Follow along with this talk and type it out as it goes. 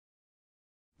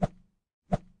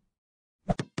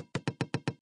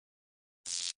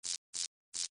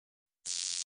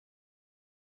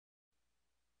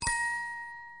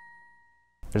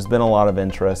There's been a lot of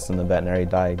interest in the veterinary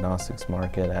diagnostics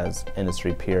market as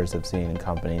industry peers have seen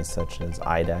companies such as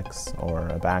IDEXX or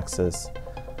Abaxis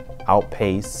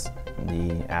outpace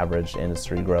the average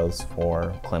industry growth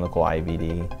for clinical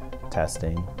IVD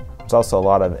testing. There's also a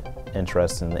lot of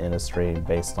interest in the industry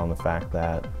based on the fact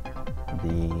that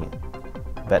the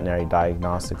veterinary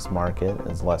diagnostics market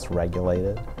is less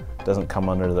regulated. It doesn't come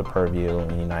under the purview in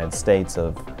the United States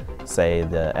of, say,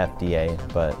 the FDA,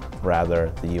 but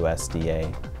rather the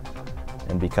USDA.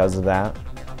 And because of that,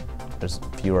 there's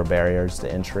fewer barriers to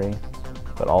entry,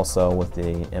 but also with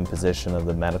the imposition of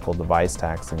the medical device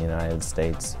tax in the United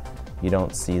States, you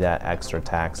don't see that extra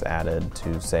tax added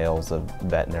to sales of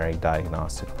veterinary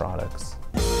diagnostic products.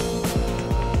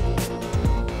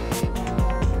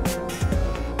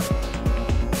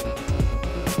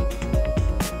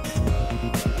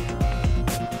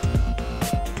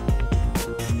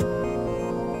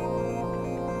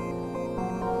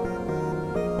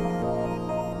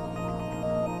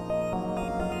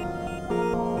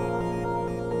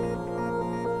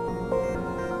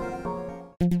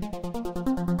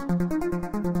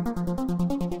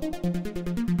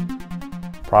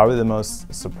 Probably the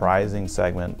most surprising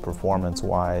segment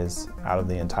performance-wise out of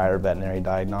the entire veterinary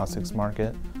diagnostics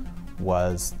market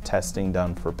was testing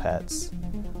done for pets.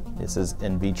 This is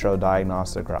in vitro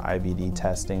diagnostic or IVD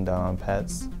testing done on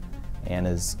pets and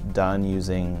is done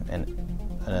using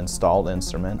an installed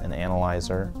instrument, an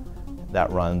analyzer,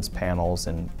 that runs panels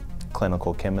in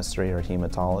clinical chemistry or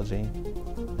hematology.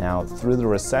 Now, through the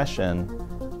recession,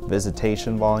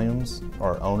 visitation volumes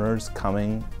or owners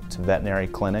coming to veterinary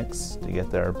clinics to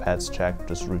get their pets checked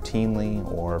just routinely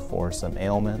or for some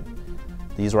ailment,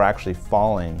 these were actually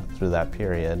falling through that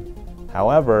period.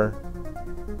 However,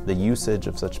 the usage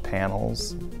of such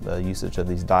panels, the usage of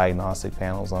these diagnostic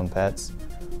panels on pets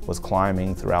was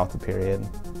climbing throughout the period.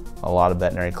 A lot of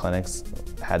veterinary clinics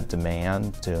had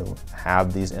demand to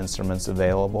have these instruments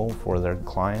available for their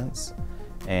clients,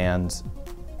 and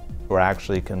were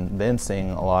actually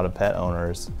convincing a lot of pet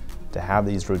owners to have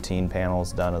these routine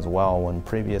panels done as well, when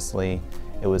previously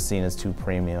it was seen as too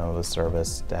premium of a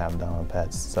service to have done on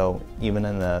pets. So even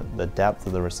in the depth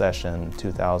of the recession in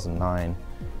 2009,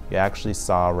 you actually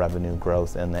saw revenue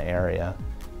growth in the area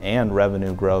and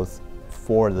revenue growth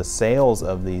for the sales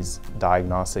of these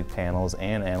diagnostic panels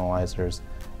and analyzers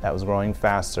that was growing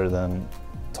faster than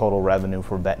total revenue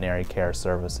for veterinary care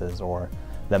services, or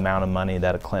the amount of money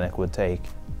that a clinic would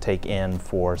take in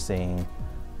for seeing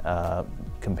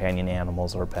companion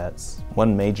animals or pets.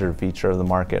 One major feature of the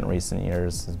market in recent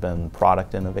years has been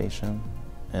product innovation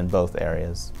in both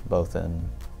areas, both in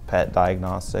pet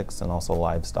diagnostics and also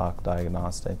livestock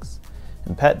diagnostics.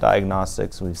 In pet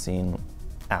diagnostics, we've seen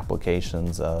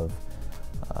applications of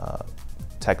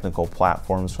technical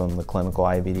platforms from the clinical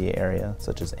IVD area,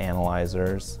 such as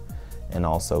analyzers and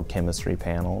also chemistry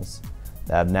panels,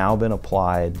 that have now been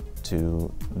applied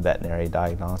to veterinary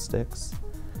diagnostics.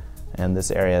 And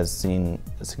this area has seen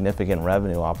significant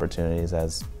revenue opportunities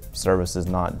as services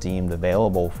not deemed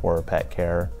available for pet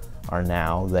care are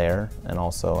now there and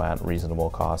also at reasonable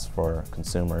cost for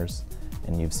consumers.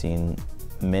 And you've seen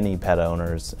many pet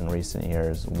owners in recent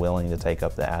years willing to take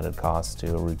up the added cost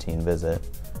to a routine visit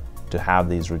to have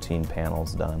these routine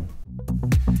panels done.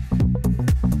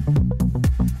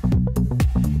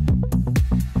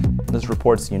 This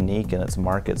report's unique in its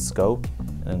market scope.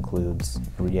 It includes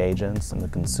reagents and the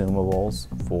consumables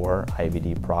for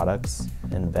IVD products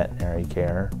in veterinary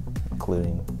care,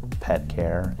 including pet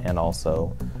care and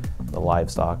also the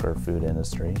livestock or food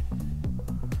industry,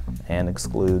 and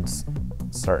excludes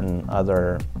certain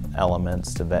other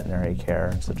elements to veterinary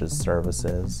care, such as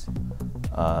services,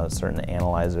 certain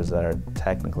analyzers that are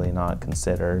technically not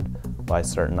considered by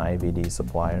certain IVD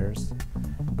suppliers.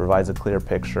 It provides a clear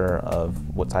picture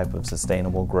of what type of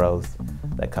sustainable growth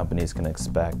that companies can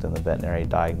expect in the veterinary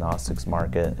diagnostics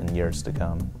market in years to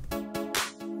come.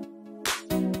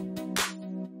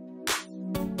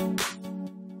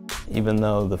 Even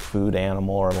though the food,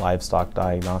 animal, or livestock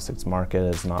diagnostics market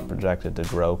is not projected to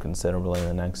grow considerably in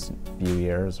the next few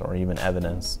years, or even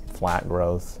evidence flat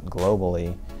growth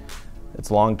globally,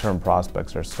 its long-term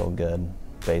prospects are still good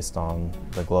based on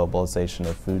the globalization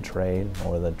of food trade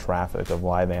or the traffic of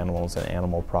live animals and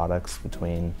animal products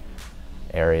between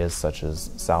areas such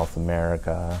as South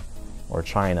America or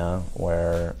China,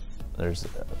 where there's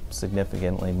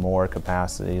significantly more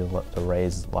capacity to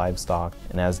raise livestock.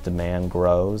 And as demand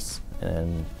grows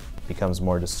and becomes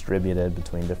more distributed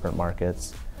between different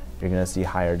markets, you're going to see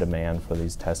higher demand for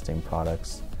these testing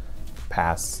products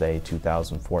past, say,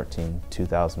 2014,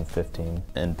 2015.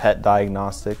 In pet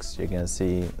diagnostics, you're going to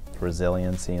see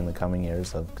resiliency in the coming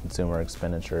years of consumer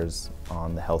expenditures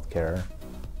on the healthcare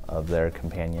of their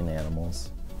companion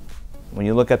animals. When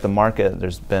you look at the market,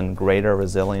 there's been greater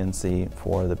resiliency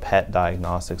for the pet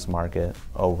diagnostics market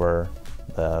over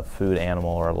the food, animal,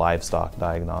 or livestock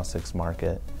diagnostics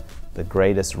market. The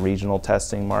greatest regional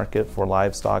testing market for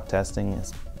livestock testing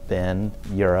has been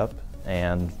Europe,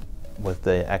 and with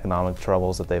the economic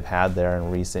troubles that they've had there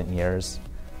in recent years,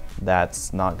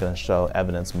 that's not going to show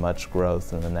evidence much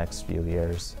growth in the next few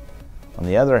years. On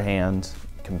the other hand,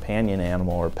 companion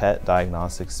animal or pet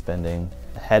diagnostic spending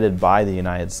headed by the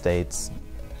United States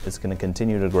is going to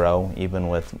continue to grow even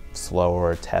with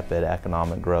slower, tepid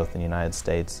economic growth in the United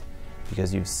States,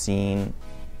 because you've seen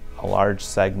a large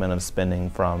segment of spending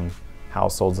from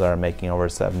households that are making over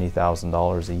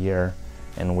 $70,000 a year,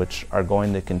 and which are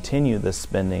going to continue these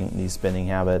spending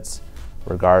habits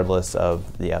regardless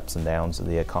of the ups and downs of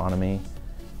the economy.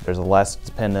 There's less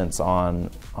dependence on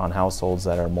households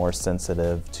that are more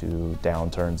sensitive to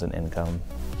downturns in income.